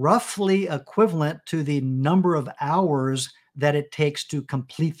are roughly equivalent to the number of hours that it takes to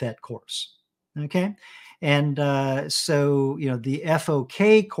complete that course. Okay. And so, the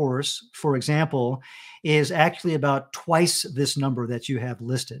FOK course, for example, is actually about twice this number that you have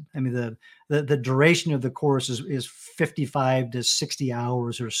listed. I mean, the duration of the course is 55 to 60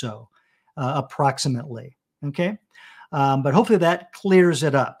 hours or so, approximately. Okay. But hopefully that clears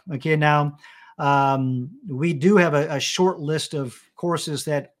it up. Okay. Now, we do have a short list of courses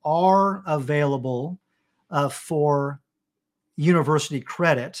that are available for university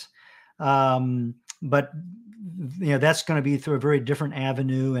credit. But that's going to be through a very different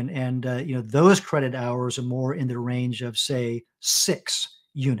avenue, and those credit hours are more in the range of, say, 6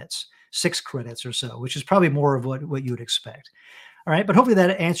 units, 6 credits or so, which is probably more of what you would expect. All right, but hopefully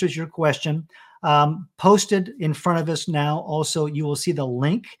that answers your question. Posted in front of us now, also you will see the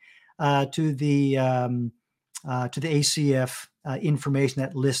link to the ACF information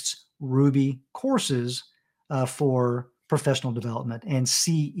that lists Ruby courses for professional development and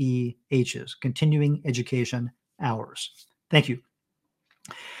CEHs, continuing education hours. Thank you.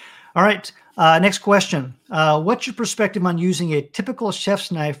 All right, next question. What's your perspective on using a typical chef's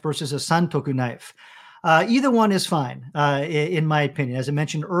knife versus a santoku knife? Either one is fine, in my opinion. As I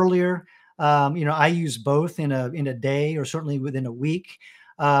mentioned earlier, I use both in a day or certainly within a week.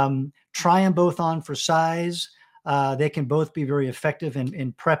 Try them both on for size. They can both be very effective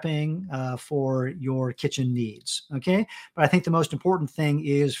in prepping for your kitchen needs. Okay, but I think the most important thing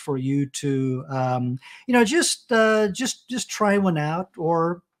is for you to, just try one out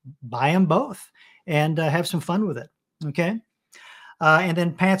or buy them both and have some fun with it. Okay. And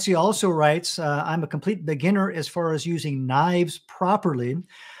then Patsy also writes, I'm a complete beginner as far as using knives properly.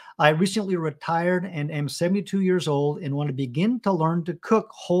 I recently retired and am 72 years old and want to begin to learn to cook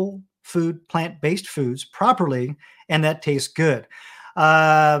whole food, plant-based foods properly, and that tastes good.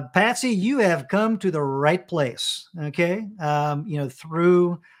 Patsy, you have come to the right place. Okay,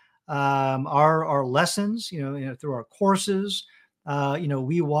 through our lessons, through our courses,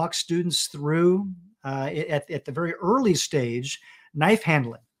 we walk students through at the very early stage, knife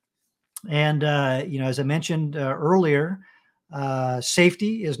handling. And, as I mentioned earlier,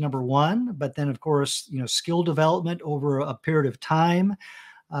 safety is number one, but then, of course, skill development over a period of time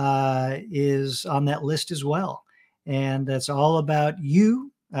is on that list as well. And that's all about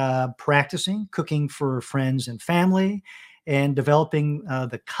you practicing cooking for friends and family and developing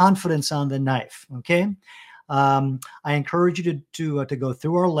the confidence on the knife. Okay. I encourage you to go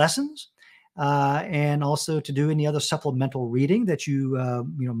through our lessons and also to do any other supplemental reading that you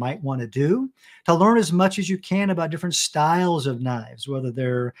might want to do to learn as much as you can about different styles of knives,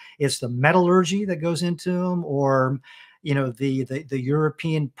 whether it's the metallurgy that goes into them, or the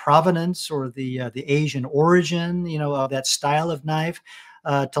European provenance, or the Asian origin of that style of knife,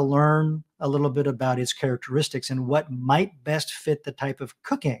 to learn a little bit about its characteristics and what might best fit the type of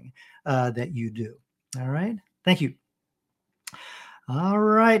cooking that you do. All right. Thank you. All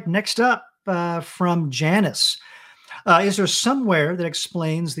right. Next up from Janice. Is there somewhere that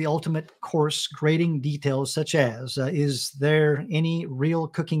explains the ultimate course grading details, such as, is there any real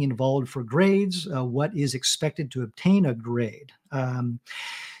cooking involved for grades? What is expected to obtain a grade?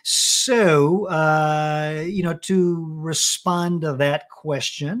 To respond to that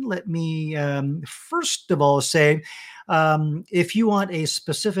question, let me first of all say, if you want a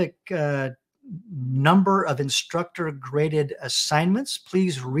specific number of instructor graded assignments,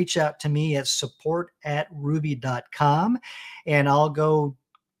 please reach out to me at support@ruby.com, and I'll go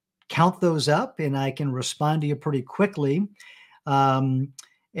count those up and I can respond to you pretty quickly.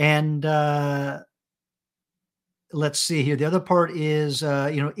 Let's see here. The other part is,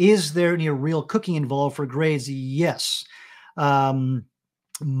 is there any real cooking involved for grades? Yes.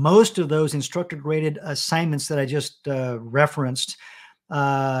 Most of those instructor graded assignments that I just referenced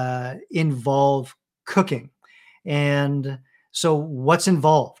involve cooking. And so what's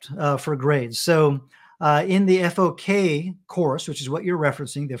involved for grades? So in the FOK course, which is what you're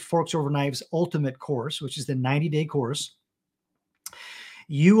referencing, the Forks Over Knives Ultimate course, which is the 90-day course,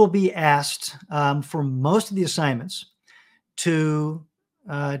 you will be asked for most of the assignments to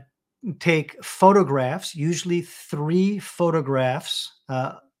take photographs, usually 3 photographs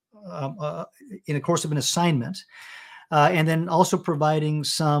in the course of an assignment, and then also providing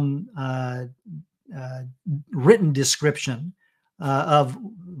some written description of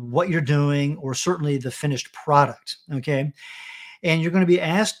what you're doing, or certainly the finished product. Okay. And you're going to be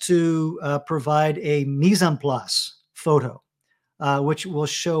asked to provide a mise en place photo, which will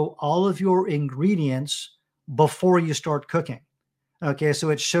show all of your ingredients before you start cooking. Okay. So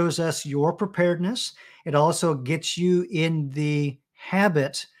it shows us your preparedness. It also gets you in the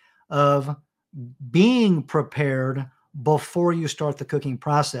habit of being prepared before you start the cooking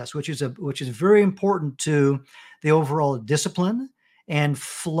process, which is very important to the overall discipline and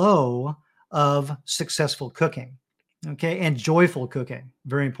flow of successful cooking. Okay. And joyful cooking,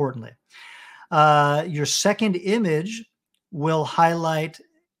 very importantly. Your second image will highlight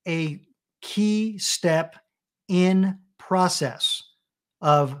a key step in process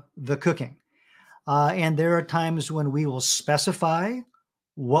of the cooking. And there are times when we will specify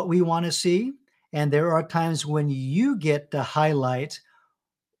what we want to see, and there are times when you get to highlight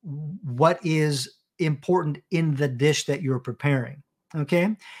what is important in the dish that you're preparing.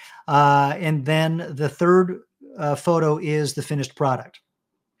 Okay. And then the third photo is the finished product,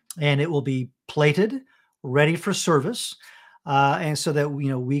 and it will be plated, ready for service. And so that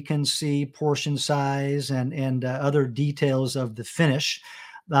we can see portion size and other details of the finish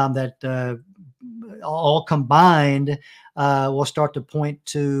that all combined will start to point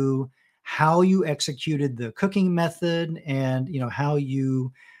to how you executed the cooking method, and how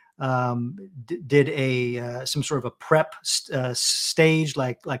you did some sort of a prep stage,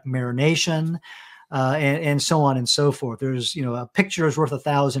 like marination, and so on and so forth. There's a picture is worth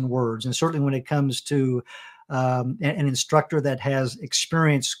 1,000 words, and certainly when it comes to an instructor that has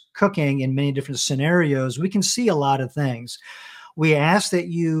experience cooking in many different scenarios, we can see a lot of things. We ask that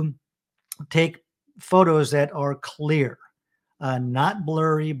you take photos that are clear, not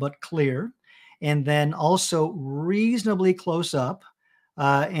blurry, but clear, and then also reasonably close up,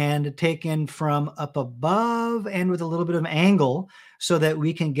 and taken from up above and with a little bit of angle, so that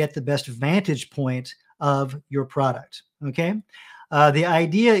we can get the best vantage point of your product. Okay. The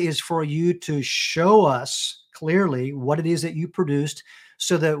idea is for you to show us clearly what it is that you produced,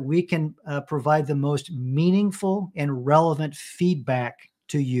 so that we can provide the most meaningful and relevant feedback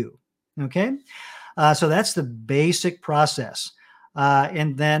to you. Okay. So that's the basic process.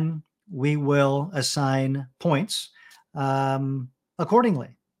 And then we will assign points accordingly.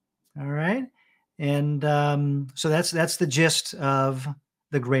 All right. And so that's the gist of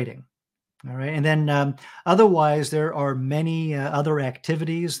the grading. All right. And then otherwise, there are many other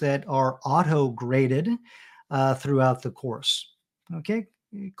activities that are auto graded throughout the course. Okay.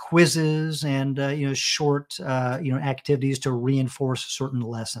 Quizzes and, short, activities to reinforce certain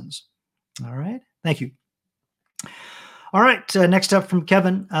lessons. All right. Thank you. All right. Next up from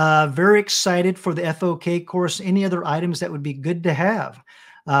Kevin. Very excited for the FOK course. Any other items that would be good to have?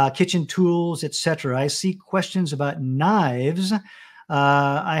 Kitchen tools, etc. I see questions about knives.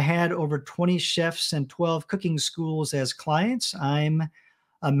 I had over 20 chefs and 12 cooking schools as clients. I'm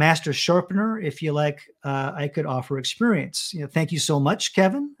a master sharpener. If you like, I could offer experience. Thank you so much,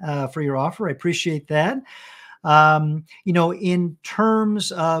 Kevin, for your offer. I appreciate that. In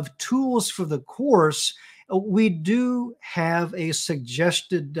terms of tools for the course, we do have a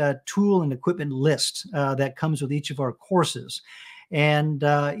suggested tool and equipment list that comes with each of our courses. And,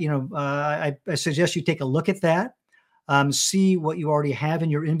 I suggest you take a look at that, see what you already have in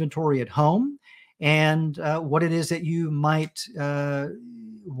your inventory at home, and what it is that you might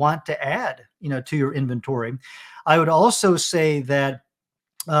want to add, to your inventory. I would also say that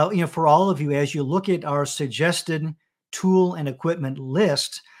for all of you, as you look at our suggested tool and equipment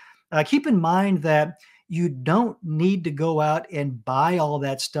list, keep in mind that you don't need to go out and buy all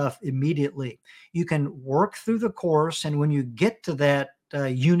that stuff immediately. You can work through the course, and when you get to that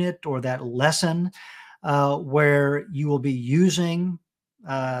unit or that lesson where you will be using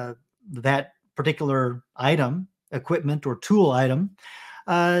that particular item, equipment or tool item,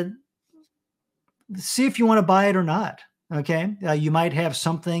 uh, see if you want to buy it or not. Okay. You might have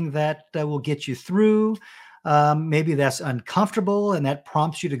something that will get you through. Maybe that's uncomfortable and that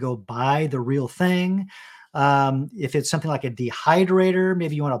prompts you to go buy the real thing. If it's something like a dehydrator,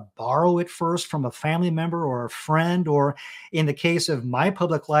 maybe you want to borrow it first from a family member or a friend. Or in the case of my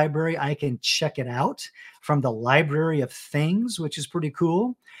public library, I can check it out from the Library of Things, which is pretty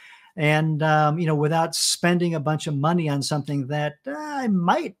cool. And, without spending a bunch of money on something that I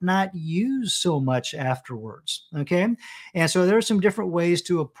might not use so much afterwards. Okay. And so there are some different ways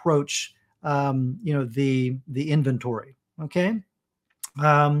to approach, the inventory. Okay.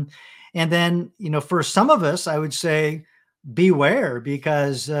 And then, for some of us, I would say beware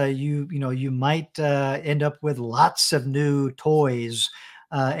because you might end up with lots of new toys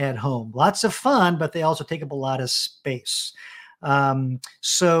at home. Lots of fun, but they also take up a lot of space.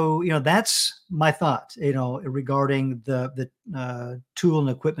 So that's my thought, regarding the tool and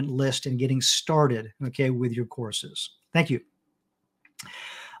equipment list and getting started, okay, with your courses. Thank you.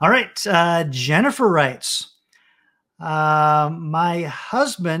 All right, Jennifer writes, my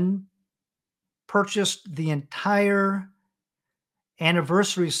husband purchased the entire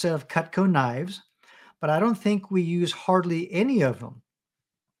anniversary set of Cutco knives, but I don't think we use hardly any of them.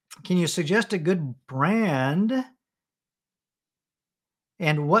 Can you suggest a good brand?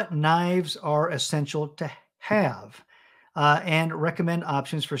 And what knives are essential to have, and recommend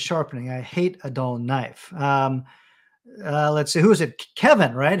options for sharpening. I hate a dull knife. Let's see, who is it?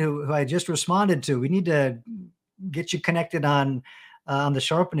 Kevin, right? Who I just responded to. We need to get you connected on the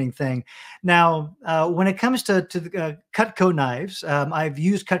sharpening thing. Now, when it comes to the Cutco knives, I've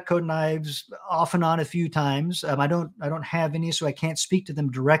used Cutco knives off and on a few times. I don't have any, so I can't speak to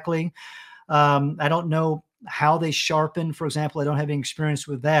them directly. I don't know how they sharpen, for example. I don't have any experience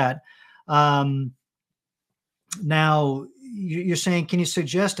with that. Now, you're saying, can you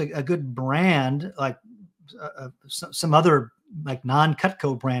suggest a good brand, like some other like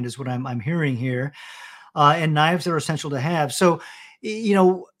non-Cutco brand is what I'm hearing here, and knives that are essential to have. So,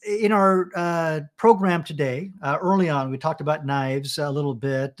 in our program today, early on, we talked about knives a little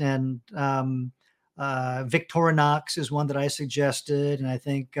bit, and Victorinox is one that I suggested, and I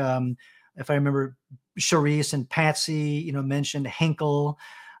think if I remember, Charisse and Patsy, mentioned Henkel.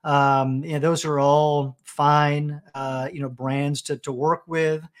 Those are all fine, brands to work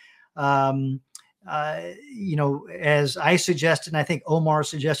with. As I suggested, and I think Omar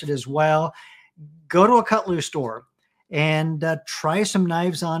suggested as well, go to a cutlery store and try some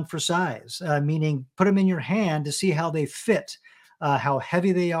knives on for size, meaning put them in your hand to see how they fit, how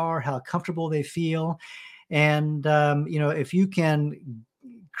heavy they are, how comfortable they feel. And, if you can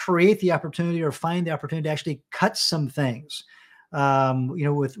create the opportunity or find the opportunity to actually cut some things,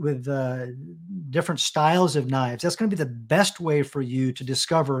 with different styles of knives, that's going to be the best way for you to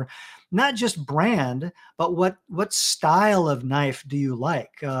discover not just brand, but what style of knife do you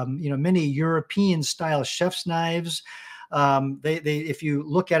like? Many European style chef's knives, they if you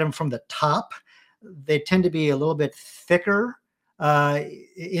look at them from the top, they tend to be a little bit thicker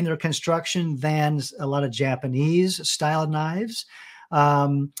in their construction than a lot of Japanese style knives.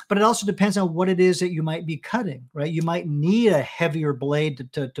 But it also depends on what it is that you might be cutting, right? You might need a heavier blade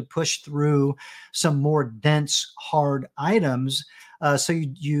to push through some more dense, hard items, so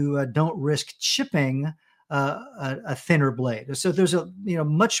you don't risk chipping a thinner blade. So there's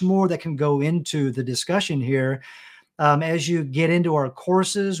much more that can go into the discussion here. As you get into our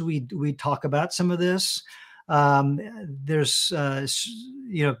courses, we talk about some of this. There's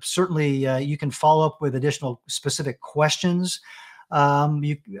certainly you can follow up with additional specific questions.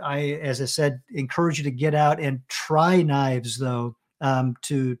 As I said, encourage you to get out and try knives, though,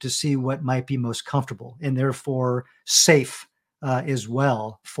 to see what might be most comfortable and therefore safe as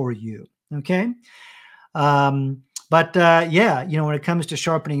well for you. Okay. Yeah, when it comes to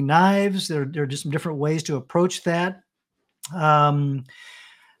sharpening knives, there are just some different ways to approach that.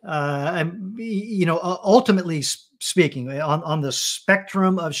 Ultimately speaking, on the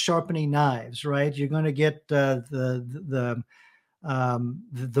spectrum of sharpening knives, right, you're going to get the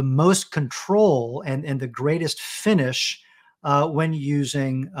most control and the greatest finish when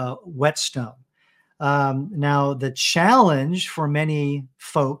using whetstone. Now, the challenge for many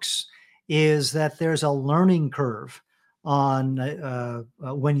folks is that there's a learning curve on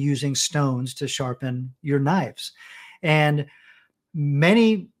when using stones to sharpen your knives. And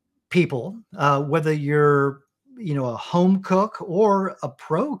many people, whether you're a home cook or a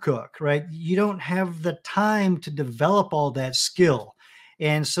pro cook, right, you don't have the time to develop all that skill,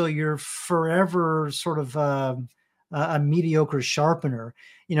 and so you're forever sort of a mediocre sharpener.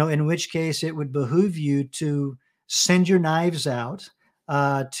 In which case it would behoove you to send your knives out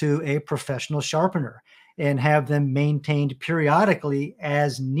to a professional sharpener and have them maintained periodically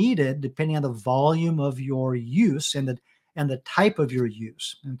as needed, depending on the volume of your use and the type of your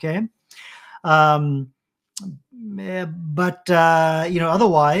use. Okay.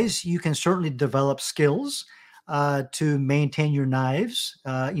 Otherwise you can certainly develop skills to maintain your knives,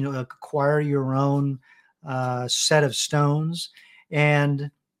 acquire your own set of stones.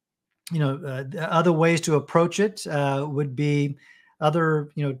 And other ways to approach it would be other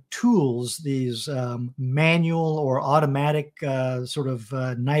tools, these manual or automatic sort of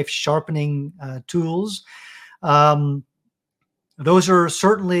knife sharpening tools. Those are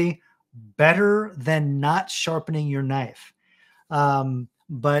certainly better than not sharpening your knife,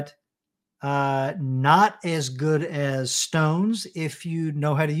 but not as good as stones if you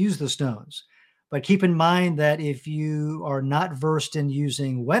know how to use the stones. But keep in mind that if you are not versed in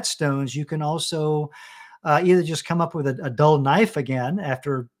using whetstones, you can also either just come up with a dull knife again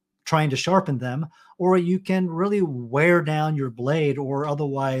after trying to sharpen them, or you can really wear down your blade or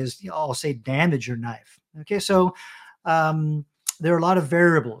otherwise, I'll say, damage your knife. Okay, so there are a lot of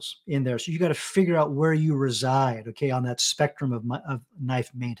variables in there. So you got to figure out where you reside, okay, on that spectrum of knife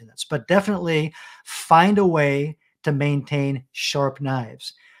maintenance. But definitely find a way to maintain sharp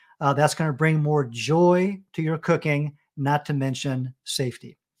knives. That's going to bring more joy to your cooking, not to mention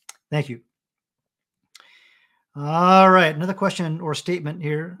safety. Thank you. All right, another question or statement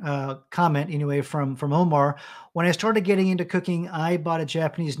here, comment anyway from Omar. When I started getting into cooking, I bought a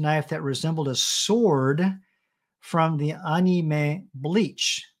Japanese knife that resembled a sword from the anime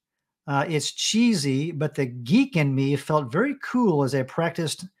Bleach. It's cheesy, but the geek in me felt very cool as I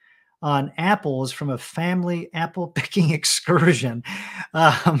practiced on apples from a family apple picking excursion.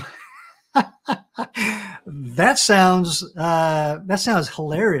 That sounds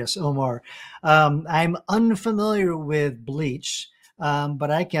hilarious, Omar. I'm unfamiliar with Bleach, but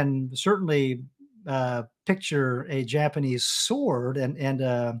I can certainly picture a Japanese sword and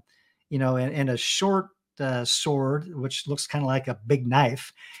a short sword, which looks kind of like a big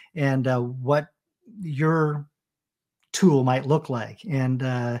knife, and what your tool might look like. And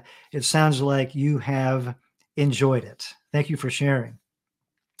it sounds like you have enjoyed it. Thank you for sharing.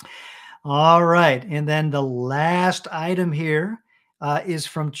 All right. And then the last item here is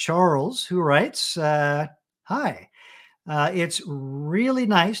from Charles, who writes, hi. It's really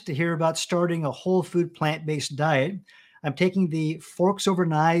nice to hear about starting a whole food plant-based diet. I'm taking the Forks Over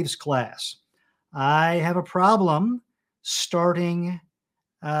Knives class. I have a problem starting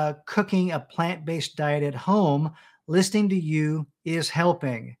cooking a plant-based diet at home. Listening to you is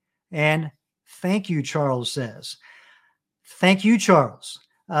helping. And thank you, Charles says. Thank you, Charles,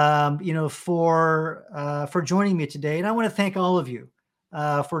 for joining me today. And I want to thank all of you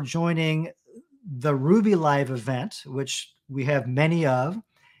for joining the Ruby Live event, which we have many of,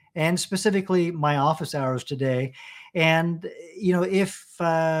 and specifically my office hours today. And, if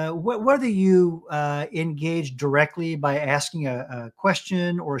whether you engage directly by asking a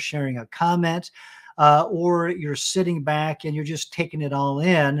question or sharing a comment, or you're sitting back and you're just taking it all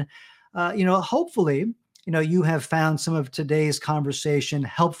in, hopefully you have found some of today's conversation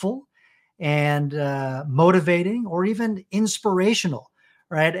helpful and motivating or even inspirational,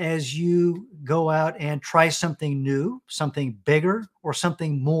 right? As you go out and try something new, something bigger, or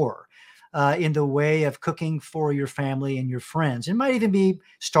something more in the way of cooking for your family and your friends. It might even be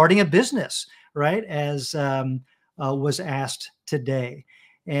starting a business, right? As was asked today.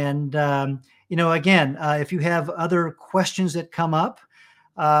 And, again, if you have other questions that come up,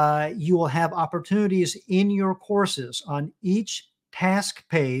 you will have opportunities in your courses on each task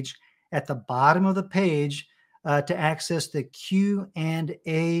page at the bottom of the page to access the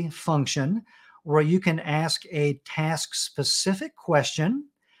Q&A function, where you can ask a task-specific question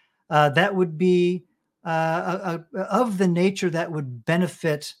that would be of the nature that would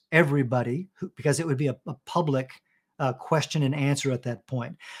benefit everybody, because it would be a public question and answer at that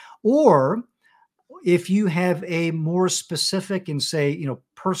point. Or if you have a more specific and say,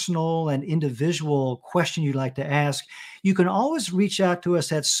 personal and individual question you'd like to ask, you can always reach out to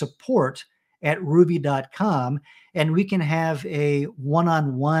us at support@rouxbe.com, and we can have a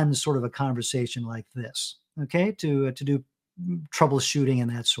one-on-one sort of a conversation like this, okay, to do troubleshooting and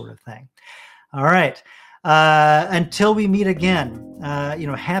that sort of thing. All right. Until we meet again,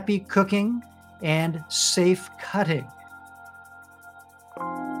 happy cooking and safe cutting.